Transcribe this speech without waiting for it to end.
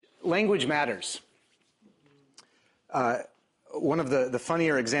Language matters. One of the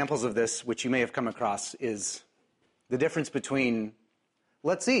funnier examples of this, which you may have come across, is the difference between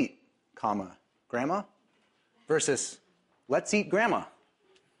let's eat, comma, grandma, versus let's eat grandma,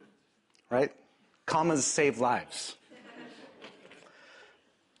 right? Commas save lives.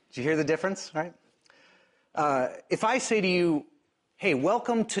 Do you hear the difference, right? If I say to you, hey,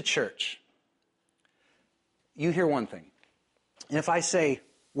 welcome to church, you hear one thing. And if I say,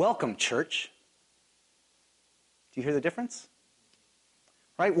 welcome, church, do you hear the difference?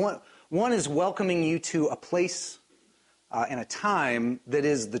 Right? One is welcoming you to a place and a time that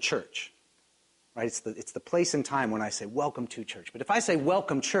is the church. Right? It's the place and time when I say, welcome to church. But if I say,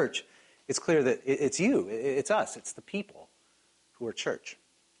 welcome, church, it's clear that it's you, it's us, it's the people who are church.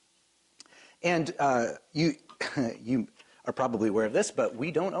 And you are probably aware of this, but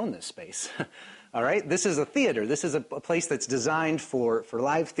we don't own this space. All right? This is a theater. This is a place that's designed for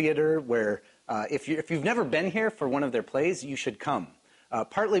live theater where if you've never been here for one of their plays, you should come.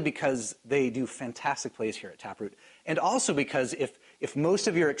 Partly because they do fantastic plays here at Taproot, and also because if most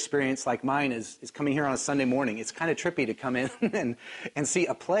of your experience, like mine, is coming here on a Sunday morning, it's kind of trippy to come in and see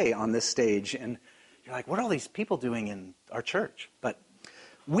a play on this stage, and you're like, what are all these people doing in our church? But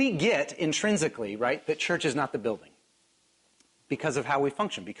we get intrinsically, right, that church is not the building because of how we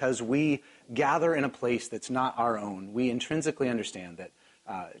function, because we gather in a place that's not our own. We intrinsically understand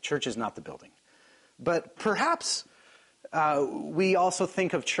that church is not the building. But perhaps we also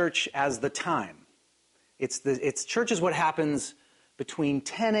think of church as the time. It's church is what happens between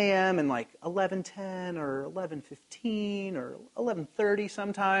 10 a.m. and like 11:10 or 11:15 or 11:30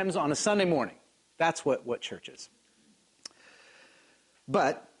 sometimes on a Sunday morning. That's what church is.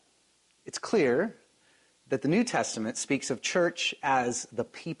 But it's clear that the New Testament speaks of church as the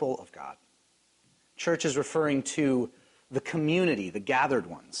people of God. Church is referring to the community, the gathered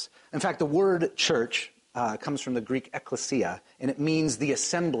ones. In fact, the word church comes from the Greek ekklesia, and it means the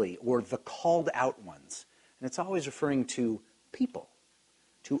assembly or the called out ones. And it's always referring to people,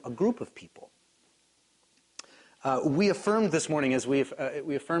 to a group of people. We affirmed this morning, as we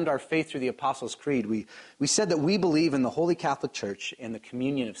affirmed our faith through the Apostles' Creed, we said that we believe in the Holy Catholic Church and the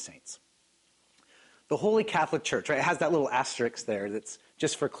communion of saints. The Holy Catholic Church, right, it has that little asterisk there that's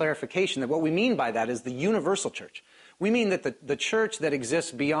just for clarification, that what we mean by that is the universal church. We mean that the church that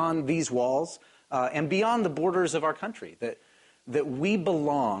exists beyond these walls and beyond the borders of our country, that we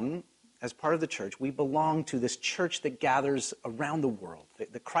belong, as part of the church, we belong to this church that gathers around the world,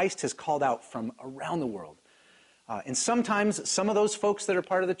 that Christ has called out from around the world. And sometimes some of those folks that are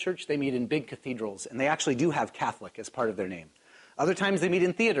part of the church, they meet in big cathedrals, and they actually do have Catholic as part of their name. Other times they meet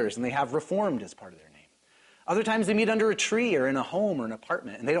in theaters, and they have Reformed as part of their name. Other times they meet under a tree or in a home or an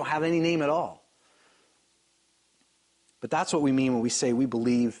apartment, and they don't have any name at all. But that's what we mean when we say we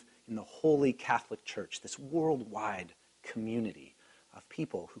believe in the Holy Catholic Church, this worldwide community of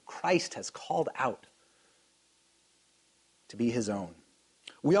people who Christ has called out to be his own.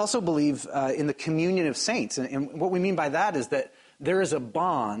 We also believe in the communion of saints, and what we mean by that is that there is a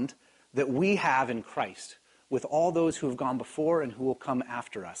bond that we have in Christ with all those who have gone before and who will come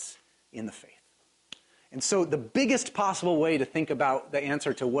after us in the faith. And so the biggest possible way to think about the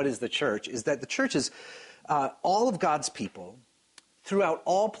answer to what is the church is that the church is all of God's people throughout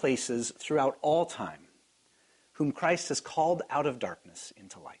all places, throughout all time, whom Christ has called out of darkness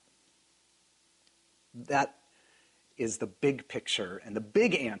into light. That is the big picture and the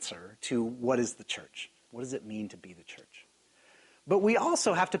big answer to what is the church. What does it mean to be the church? But we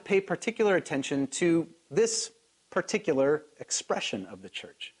also have to pay particular attention to this particular expression of the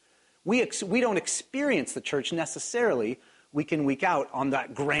church. We don't experience the church necessarily week in, week out on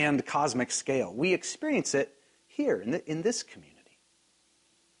that grand cosmic scale. We experience it here in this community.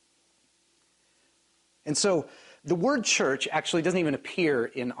 And so the word church actually doesn't even appear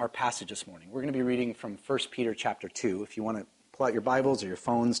in our passage this morning. We're going to be reading from 1 Peter chapter 2, if you want to pull out your Bibles or your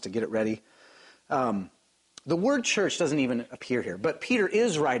phones to get it ready. The word church doesn't even appear here, but Peter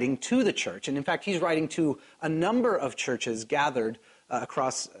is writing to the church, and in fact he's writing to a number of churches gathered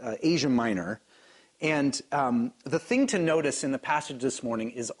across Asia Minor. And the thing to notice in the passage this morning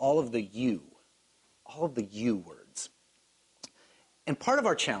is all of the you words. And part of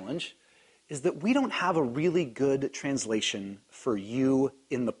our challenge is that we don't have a really good translation for you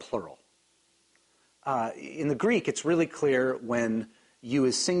in the plural. In the Greek, it's really clear when you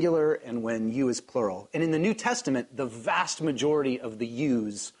is singular and when you is plural. And in the New Testament, the vast majority of the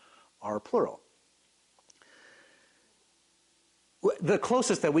yous are plural. The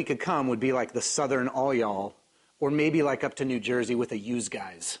closest that we could come would be like the southern all y'all, or maybe like up to New Jersey with a yous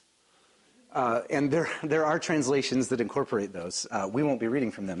guys. And there are translations that incorporate those. We won't be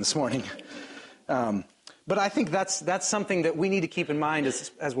reading from them this morning. But I think that's something that we need to keep in mind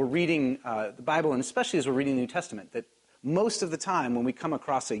as we're reading the Bible, and especially as we're reading the New Testament, that most of the time when we come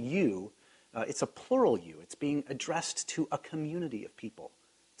across a you, it's a plural you. It's being addressed to a community of people.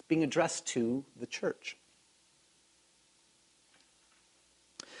 It's being addressed to the church.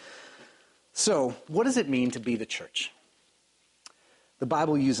 So, what does it mean to be the church? The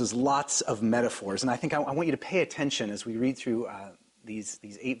Bible uses lots of metaphors, and I think I want you to pay attention as we read through these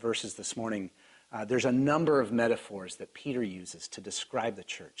 8 verses this morning. There's a number of metaphors that Peter uses to describe the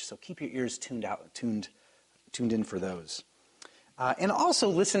church, so keep your ears tuned in for those. And also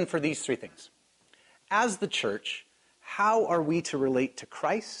listen for these 3 things. As the church, how are we to relate to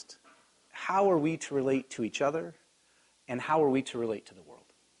Christ? How are we to relate to each other? And how are we to relate to the world?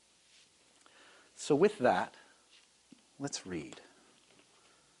 So with that, let's read.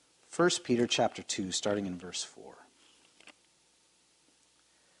 1 Peter chapter 2, starting in verse 4.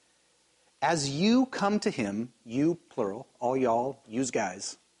 As you come to him, you, plural, all y'all, yous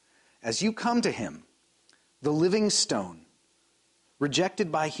guys, as you come to him, the living stone,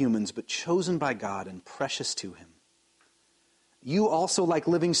 rejected by humans but chosen by God and precious to him. You also, like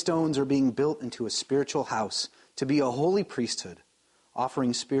living stones, are being built into a spiritual house to be a holy priesthood,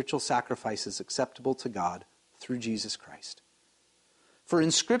 offering spiritual sacrifices acceptable to God through Jesus Christ. For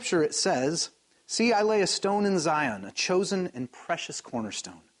in Scripture it says, "See, I lay a stone in Zion, a chosen and precious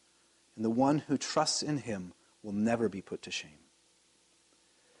cornerstone, and the one who trusts in him will never be put to shame."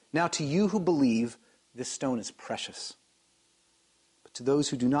 Now to you who believe, this stone is precious. But to those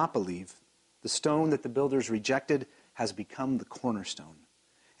who do not believe, the stone that the builders rejected has become the cornerstone,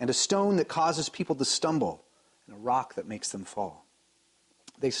 and a stone that causes people to stumble, and a rock that makes them fall.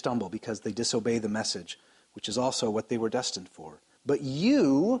 They stumble because they disobey the message, which is also what they were destined for. But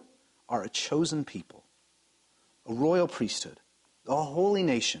you are a chosen people, a royal priesthood, a holy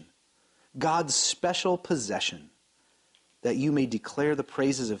nation, God's special possession, that you may declare the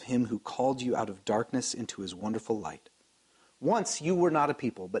praises of him who called you out of darkness into his wonderful light. Once you were not a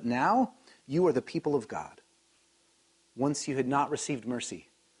people, but now you are the people of God. Once you had not received mercy,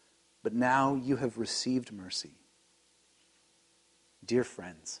 but now you have received mercy. Dear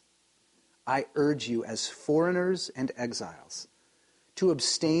friends, I urge you as foreigners and exiles to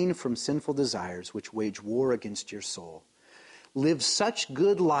abstain from sinful desires which wage war against your soul. Live such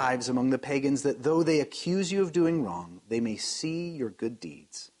good lives among the pagans that though they accuse you of doing wrong, they may see your good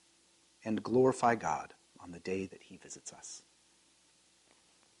deeds and glorify God on the day that he visits us.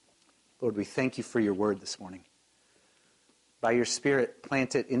 Lord, we thank you for your word this morning. By your Spirit,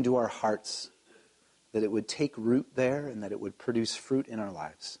 plant it into our hearts, that it would take root there and that it would produce fruit in our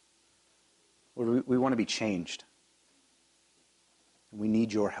lives. Lord, we want to be changed. And we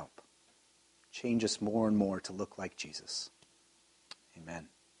need your help. Change us more and more to look like Jesus. Amen.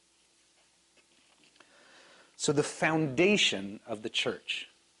 So the foundation of the church,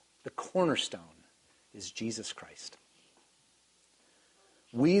 the cornerstone, is Jesus Christ.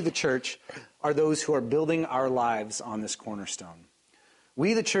 We, the church, are those who are building our lives on this cornerstone.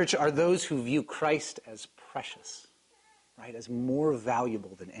 We, the church, are those who view Christ as precious, right, as more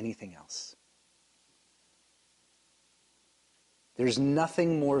valuable than anything else. There's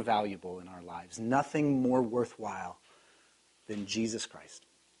nothing more valuable in our lives, nothing more worthwhile than Jesus Christ.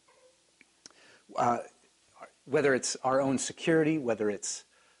 Whether it's our own security, whether it's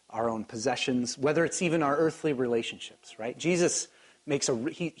our own possessions, whether it's even our earthly relationships, right? Jesus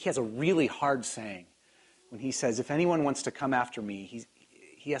he has a really hard saying when he says, if anyone wants to come after me,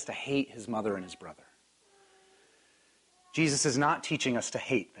 he has to hate his mother and his brother. Jesus is not teaching us to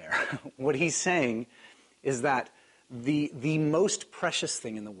hate there. What he's saying is that the most precious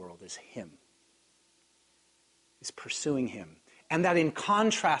thing in the world is him, is pursuing him. And that in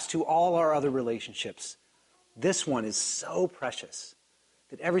contrast to all our other relationships, this one is so precious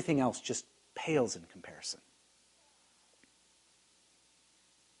that everything else just pales in comparison.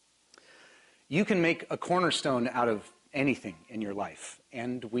 You can make a cornerstone out of anything in your life,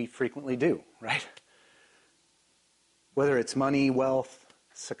 and we frequently do, right? Whether it's money, wealth,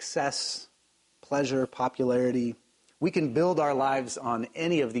 success, pleasure, popularity, we can build our lives on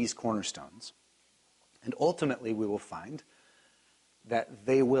any of these cornerstones. And ultimately, we will find that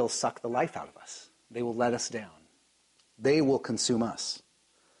they will suck the life out of us. They will let us down. They will consume us.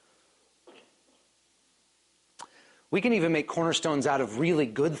 We can even make cornerstones out of really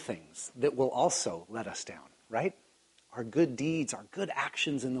good things that will also let us down, right? Our good deeds, our good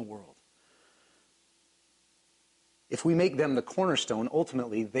actions in the world. If we make them the cornerstone,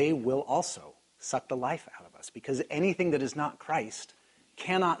 ultimately, they will also suck the life out of us, because anything that is not Christ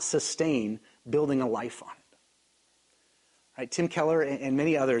cannot sustain building a life on it. Right? Tim Keller and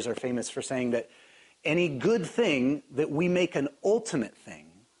many others are famous for saying that any good thing that we make an ultimate thing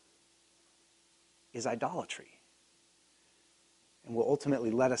is idolatry. And will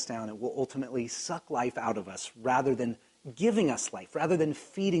ultimately let us down. It will ultimately suck life out of us rather than giving us life, rather than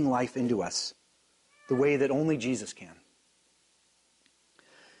feeding life into us the way that only Jesus can.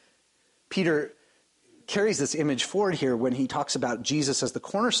 Peter carries this image forward here when he talks about Jesus as the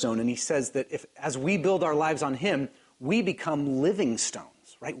cornerstone, and he says that as we build our lives on him, we become living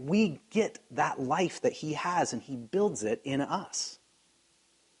stones, right? We get that life that he has, and he builds it in us.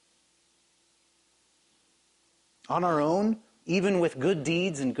 On our own, even with good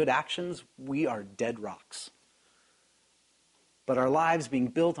deeds and good actions, we are dead rocks. But our lives being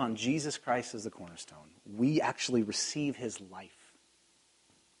built on Jesus Christ as the cornerstone, we actually receive his life.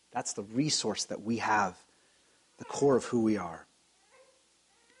 That's the resource that we have, the core of who we are.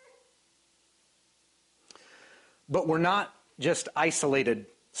 But we're not just isolated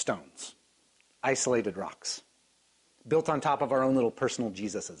stones, isolated rocks, built on top of our own little personal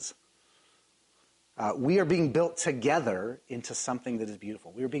Jesuses. We are being built together into something that is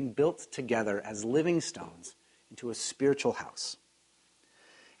beautiful. We are being built together as living stones into a spiritual house.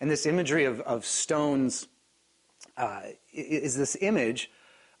 And this imagery of stones is this image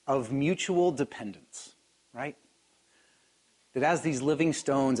of mutual dependence, right? That as these living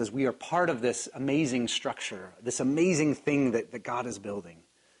stones, as we are part of this amazing structure, this amazing thing that God is building,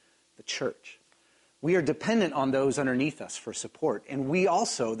 the church, we are dependent on those underneath us for support. And we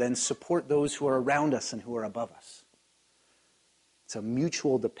also then support those who are around us and who are above us. It's a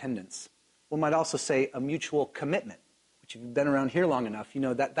mutual dependence. One might also say a mutual commitment, which if you've been around here long enough, you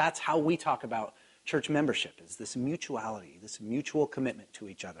know that that's how we talk about church membership, is this mutuality, this mutual commitment to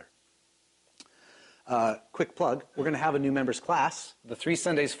each other. Quick plug, we're going to have a new members class the 3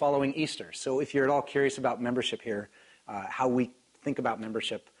 Sundays following Easter. So if you're at all curious about membership here, how we think about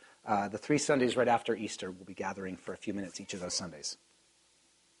membership, the 3 Sundays right after Easter, we'll be gathering for a few minutes each of those Sundays.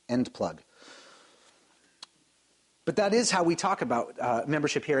 End plug. But that is how we talk about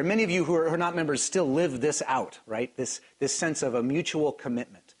membership here. And many of you who are not members still live this out, right? This sense of a mutual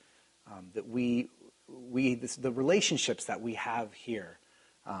commitment, that the relationships that we have here,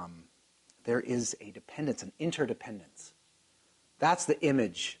 there is a dependence, an interdependence. That's the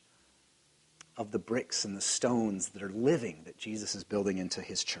image of the bricks and the stones that are living that Jesus is building into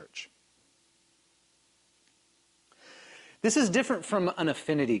his church. This is different from an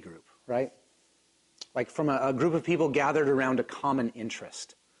affinity group, right? Like from a group of people gathered around a common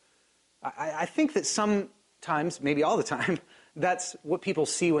interest. I think that sometimes, maybe all the time, that's what people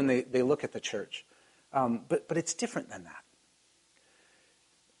see when they look at the church. But it's different than that.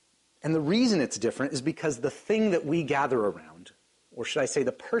 And the reason it's different is because the thing that we gather around, or should I say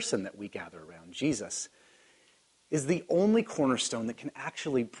the person that we gather around, Jesus, is the only cornerstone that can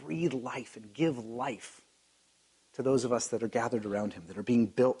actually breathe life and give life to those of us that are gathered around him, that are being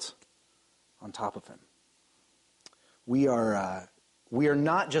built on top of him. We are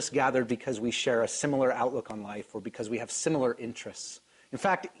not just gathered because we share a similar outlook on life or because we have similar interests. In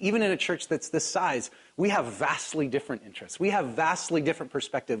fact, even in a church that's this size, we have vastly different interests. We have vastly different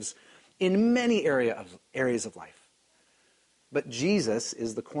perspectives in many areas of life. But Jesus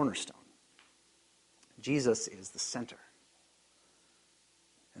is the cornerstone. Jesus is the center.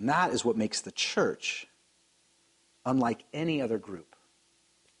 And that is what makes the church unlike any other group,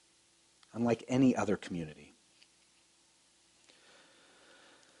 unlike any other community.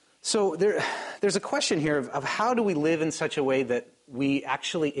 So there's a question here of how do we live in such a way that we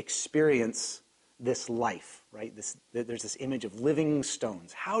actually experience this life, right? There's this image of living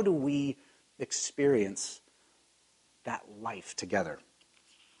stones. How do we experience that life together?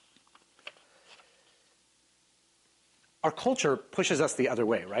 Our culture pushes us the other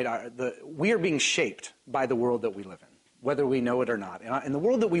way, right? We are being shaped by the world that we live in, whether we know it or not. And the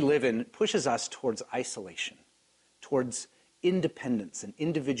world that we live in pushes us towards isolation, towards independence and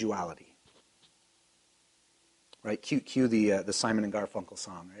individuality. Right? Cue the Simon and Garfunkel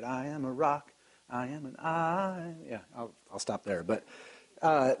song, right? I am a rock, I am an I. Yeah, I'll stop there. But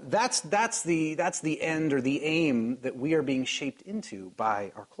that's the end or the aim that we are being shaped into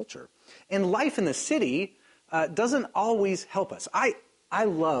by our culture. And life in the city doesn't always help us. I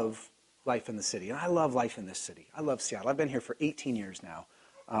love life in the city, and I love life in this city. I love Seattle. I've been here for 18 years now,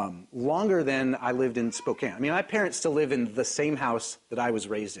 longer than I lived in Spokane. I mean, my parents still live in the same house that I was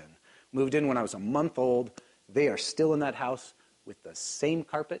raised in. Moved in when I was a month old. They are still in that house with the same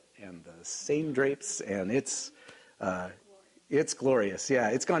carpet and the same drapes, and it's glorious. Yeah,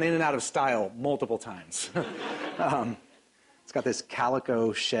 it's gone in and out of style multiple times. It's got this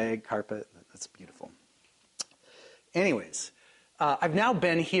calico shag carpet. That's beautiful. Anyways, I've now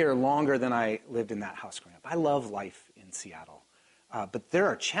been here longer than I lived in that house growing up. I love life in Seattle. But there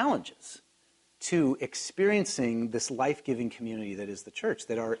are challenges to experiencing this life-giving community that is the church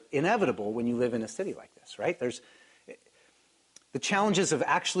that are inevitable when you live in a city like this, right? There's the challenges of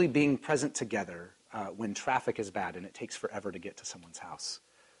actually being present together when traffic is bad and it takes forever to get to someone's house.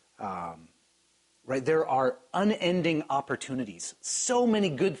 Right? There are unending opportunities, so many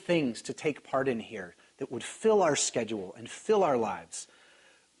good things to take part in here that would fill our schedule and fill our lives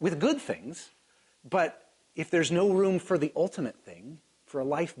with good things. But if there's no room for the ultimate thing, for a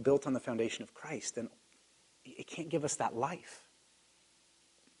life built on the foundation of Christ, then it can't give us that life.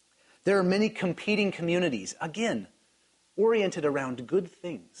 There are many competing communities, again, oriented around good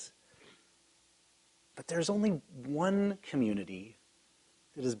things. But there's only one community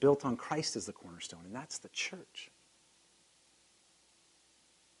that is built on Christ as the cornerstone, and that's the church.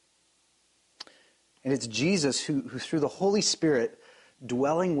 And it's Jesus who through the Holy Spirit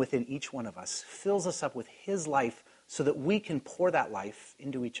dwelling within each one of us fills us up with his life so that we can pour that life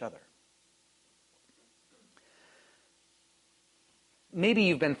into each other. Maybe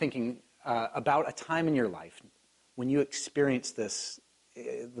you've been thinking about a time in your life when you experienced this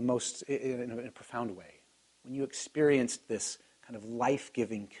the most in a profound way, when you experienced this kind of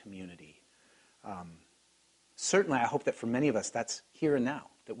life-giving community. Certainly, I hope that for many of us, that's here and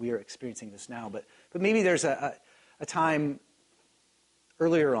now, that we are experiencing this now. But maybe there's a time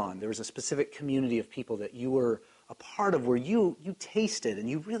earlier on, there was a specific community of people that you were a part of where you tasted and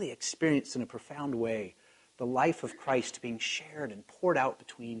you really experienced in a profound way the life of Christ being shared and poured out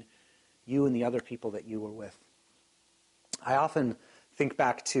between you and the other people that you were with. I often think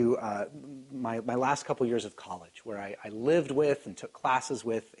back to my last couple years of college, where I lived with and took classes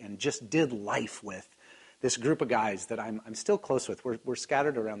with and just did life with this group of guys that I'm still close with. We're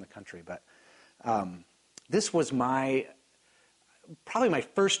scattered around the country, but this was probably my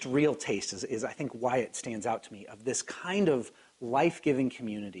first real taste is I think why it stands out to me of this kind of life-giving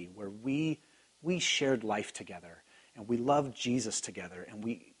community where we shared life together and we loved Jesus together and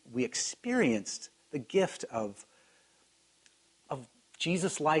we experienced the gift of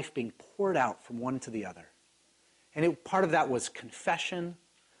Jesus' life being poured out from one to the other. And part of that was confession.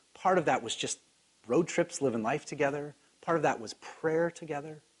 Part of that was just road trips, living life together. Part of that was prayer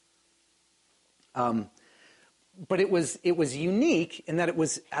together. But it was unique in that it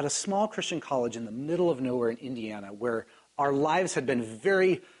was at a small Christian college in the middle of nowhere in Indiana, where our lives had been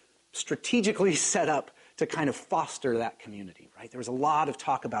very strategically set up to kind of foster that community, right? There was a lot of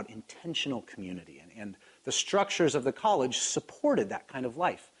talk about intentional community, and the structures of the college supported that kind of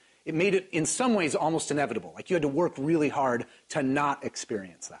life. It made it, in some ways, almost inevitable. Like you had to work really hard to not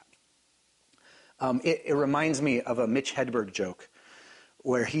experience that. It reminds me of a Mitch Hedberg joke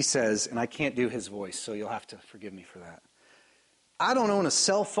where he says, and I can't do his voice, so you'll have to forgive me for that. I don't own a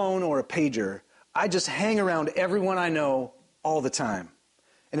cell phone or a pager. I just hang around everyone I know all the time.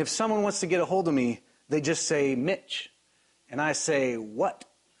 And if someone wants to get a hold of me, they just say, Mitch. And I say, what?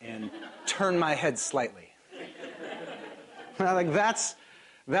 And turn my head slightly. Like that's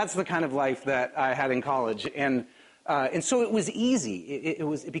the kind of life that I had in college. And so it was easy.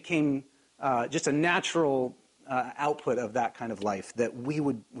 It became just a natural output of that kind of life that we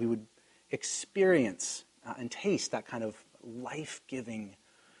would experience and taste that kind of life-giving,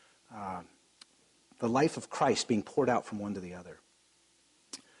 the life of Christ being poured out from one to the other.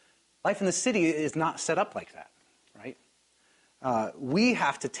 Life in the city is not set up like that, right? We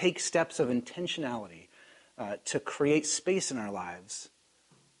have to take steps of intentionality to create space in our lives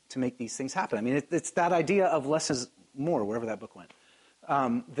to make these things happen. I mean, it's that idea of less is more, wherever that book went.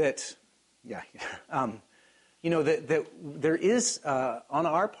 That there is, on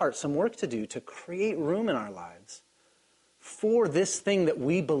our part, some work to do to create room in our lives for this thing that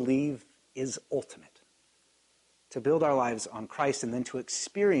we believe is ultimate. To build our lives on Christ and then to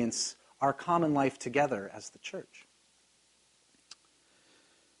experience our common life together as the church.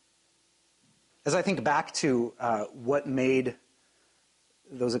 As I think back to what made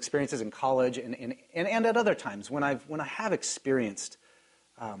those experiences in college and at other times when I have experienced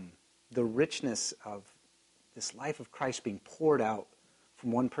the richness of this life of Christ being poured out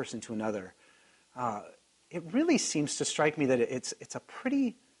from one person to another, it really seems to strike me that it's a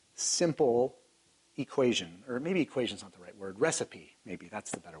pretty simple equation, or maybe equation's not the right word, recipe, maybe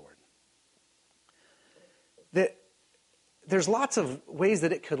that's the better word. That there's lots of ways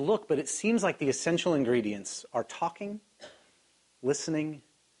that it could look, but it seems like the essential ingredients are talking, listening,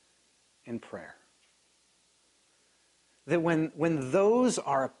 and prayer. That when those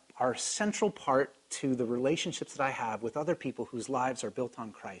are central part to the relationships that I have with other people whose lives are built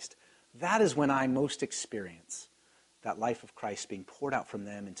on Christ, that is when I most experience that life of Christ being poured out from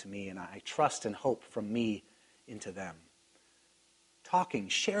them into me, and I trust and hope from me into them. Talking,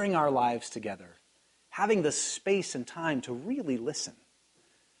 sharing our lives together, having the space and time to really listen.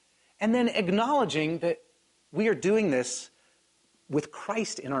 And then acknowledging that we are doing this with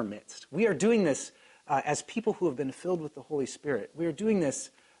Christ in our midst. We are doing this as people who have been filled with the Holy Spirit. We are doing this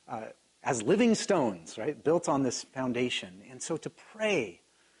as living stones, right, built on this foundation. And so to pray,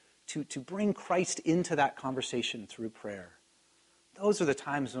 to bring Christ into that conversation through prayer, those are the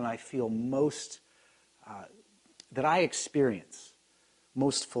times when I feel most, that I experience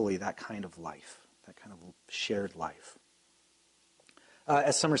most fully that kind of life, that kind of shared life.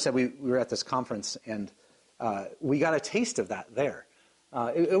 As Summer said, we were at this conference, and we got a taste of that there.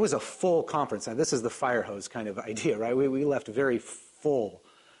 It was a full conference. Now, this is the fire hose kind of idea, right? We left very full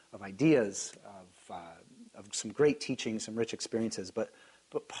of ideas, of some great teaching, some rich experiences. But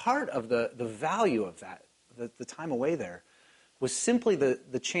part of the value of that, the time away there, was simply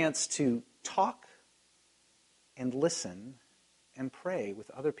the chance to talk and listen and pray with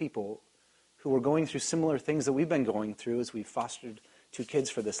other people who were going through similar things that we've been going through as we've fostered 2 kids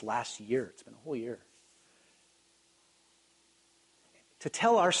for this last year. It's been a whole year. To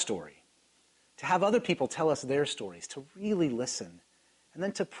tell our story, to have other people tell us their stories, to really listen, and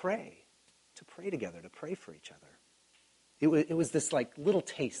then to pray together, to pray for each other. It was this like little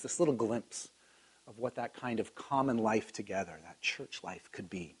taste, this little glimpse of what that kind of common life together, that church life could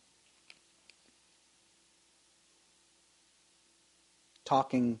be.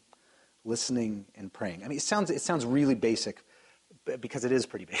 Talking, listening, and praying. I mean, it sounds really basic, because it is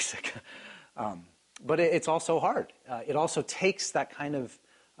pretty basic. But it's also hard. It also takes that kind of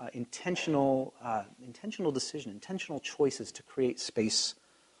intentional decision, intentional choices to create space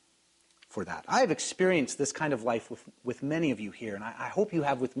for that. I have experienced this kind of life with many of you here, and I hope you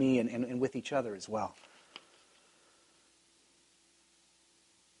have with me and with each other as well.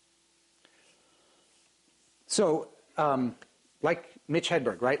 So, like Mitch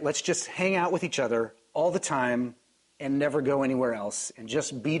Hedberg, right? Let's just hang out with each other all the time and never go anywhere else, and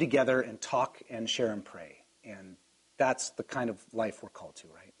just be together and talk and share and pray. And that's the kind of life we're called to,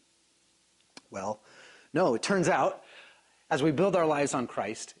 right? Well, no, it turns out, as we build our lives on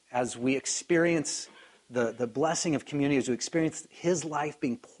Christ, as we experience the blessing of community, as we experience his life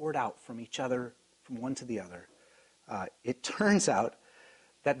being poured out from each other, from one to the other, it turns out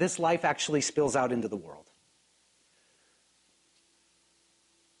that this life actually spills out into the world.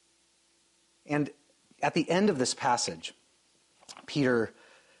 And at the end of this passage, Peter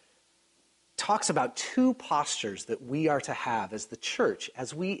talks about 2 postures that we are to have as the church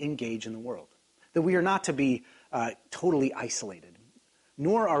as we engage in the world. That we are not to be totally isolated,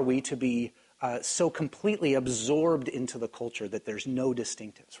 nor are we to be so completely absorbed into the culture that there's no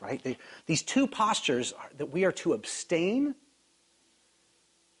distinctives, right? These 2 postures are that we are to abstain,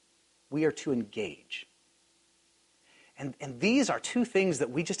 we are to engage. And these are 2 things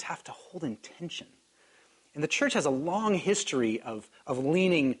that we just have to hold in tension. And the church has a long history of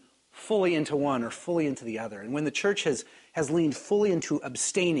leaning fully into one or fully into the other. And when the church has leaned fully into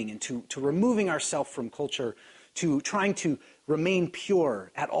abstaining and to removing ourselves from culture, to trying to remain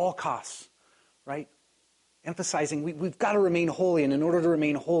pure at all costs, right? Emphasizing we've got to remain holy, and in order to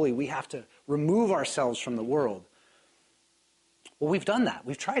remain holy, we have to remove ourselves from the world. Well, we've done that.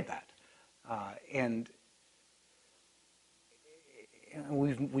 We've tried that. And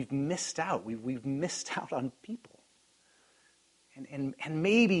we've missed out. We've missed out on people. And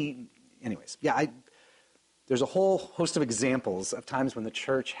maybe, anyways, there's a whole host of examples of times when the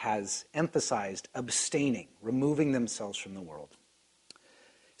church has emphasized abstaining, removing themselves from the world.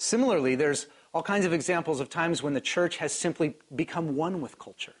 Similarly, there's all kinds of examples of times when the church has simply become one with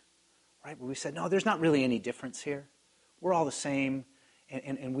culture, right? Where we said, no, there's not really any difference here. We're all the same,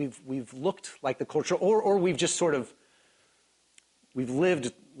 and we've looked like the culture, or we've just sort of we've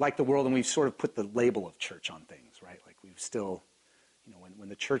lived like the world, and we've sort of put the label of church on things, right? Like we've still, when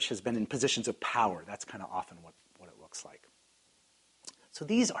the church has been in positions of power, that's kind of often what it looks like. So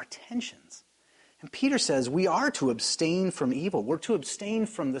these are tensions. And Peter says we are to abstain from evil. We're to abstain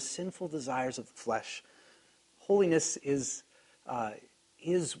from the sinful desires of the flesh. Holiness is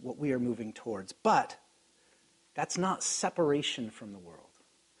what we are moving towards. But that's not separation from the world.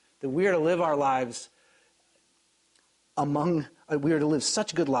 That we are to live our lives we are to live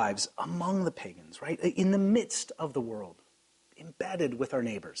such good lives among the pagans, right? In the midst of the world, embedded with our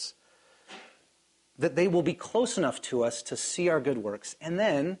neighbors. That they will be close enough to us to see our good works, and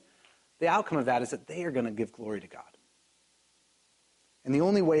then the outcome of that is that they are going to give glory to God. And the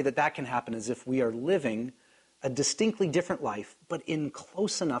only way that that can happen is if we are living a distinctly different life, but in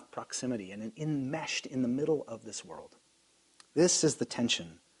close enough proximity and enmeshed in the middle of this world. This is the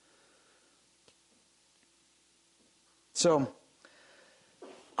tension. So,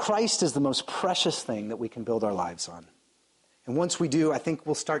 Christ is the most precious thing that we can build our lives on. And once we do, I think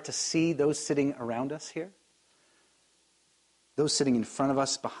we'll start to see those sitting around us here, those sitting in front of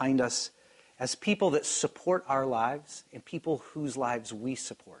us, behind us, as people that support our lives and people whose lives we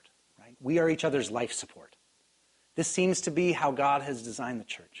support. Right? We are each other's life support. This seems to be how God has designed the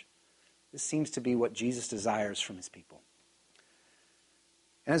church. This seems to be what Jesus desires from his people.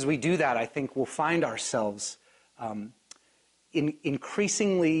 And as we do that, I think we'll find ourselves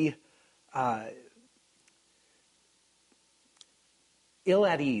increasingly ill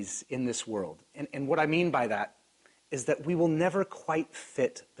at ease in this world. And what I mean by that is that we will never quite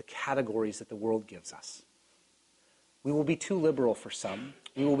fit the categories that the world gives us. We will be too liberal for some.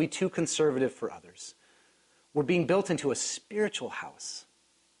 We will be too conservative for others. We're being built into a spiritual house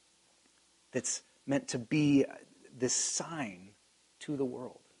that's meant to be this sign to the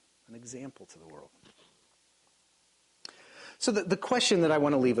world, an example to the world. So the question that I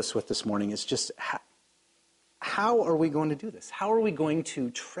want to leave us with this morning is just how are we going to do this? How are we going to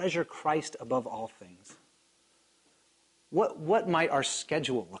treasure Christ above all things? What might our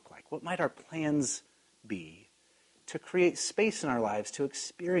schedule look like? What might our plans be to create space in our lives to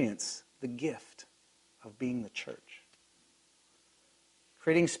experience the gift of being the church?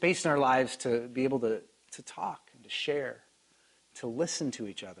 Creating space in our lives to be able to talk and to share, to listen to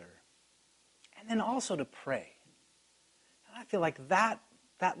each other, and then also to pray. And I feel like that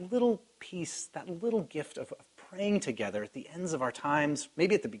little piece, that little gift of praying together at the ends of our times,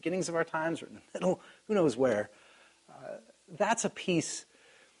 maybe at the beginnings of our times or in the middle, who knows where, that's a piece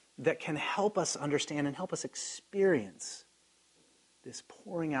that can help us understand and help us experience this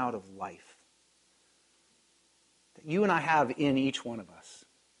pouring out of life that you and I have in each one of us.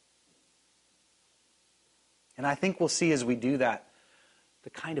 And I think we'll see as we do that the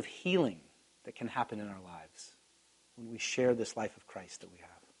kind of healing that can happen in our lives when we share this life of Christ that we have.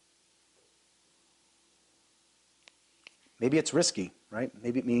 Maybe it's risky, right?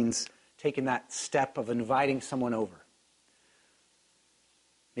 Maybe it means taking that step of inviting someone over.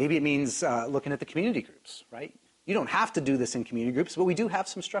 Maybe it means looking at the community groups, right? You don't have to do this in community groups, but we do have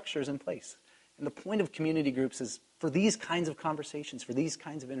some structures in place. And the point of community groups is for these kinds of conversations, for these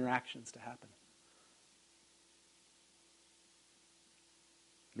kinds of interactions to happen.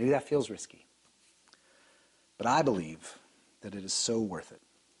 Maybe that feels risky. But I believe that it is so worth it.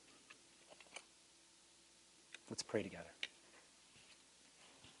 Let's pray together.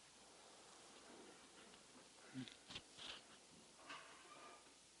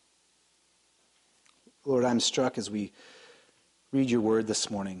 Lord, I'm struck as we read your word this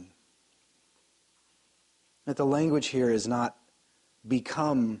morning that the language here is not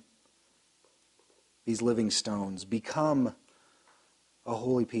become these living stones, become a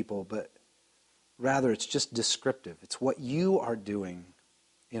holy people, but rather it's just descriptive. It's what you are doing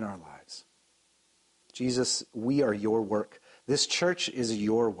in our lives. Jesus, we are your work. This church is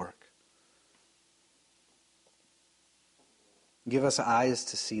your work. Give us eyes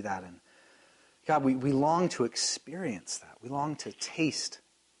to see that. And God, we long to experience that. We long to taste.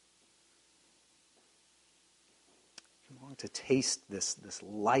 We long to taste this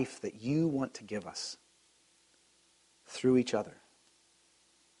life that you want to give us through each other.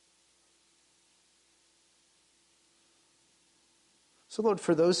 So Lord,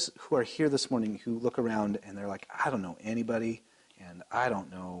 for those who are here this morning who look around and they're like, I don't know anybody, and I don't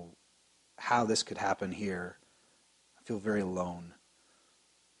know how this could happen here. I feel very alone.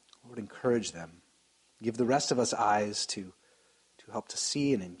 Lord, encourage them. Give the rest of us eyes to help to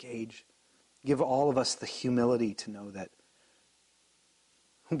see and engage. Give all of us the humility to know that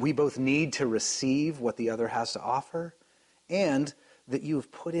we both need to receive what the other has to offer, and that you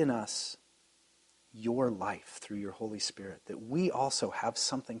have put in us your life through your Holy Spirit, that we also have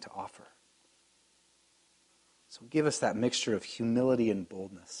something to offer. So give us that mixture of humility and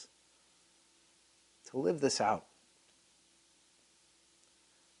boldness to live this out.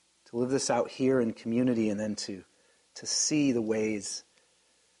 To live this out here in community, and then to see the ways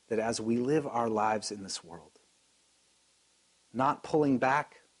that as we live our lives in this world, not pulling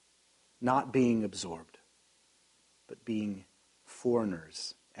back, not being absorbed, but being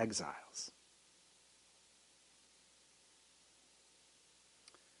foreigners, exiles.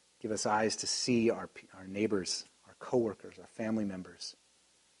 Give us eyes to see our neighbors, our coworkers, our family members,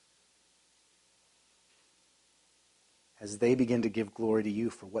 as they begin to give glory to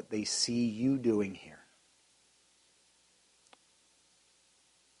you for what they see you doing here.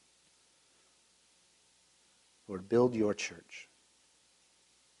 Lord, build your church.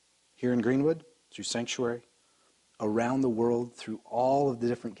 Here in Greenwood, through Sanctuary, around the world, through all of the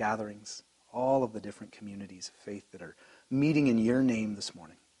different gatherings, all of the different communities of faith that are meeting in your name this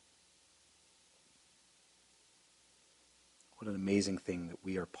morning. What an amazing thing that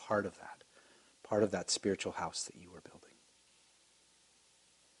we are part of that spiritual house that you are building.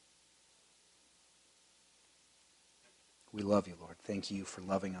 We love you, Lord. Thank you for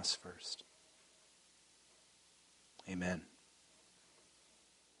loving us first. Amen.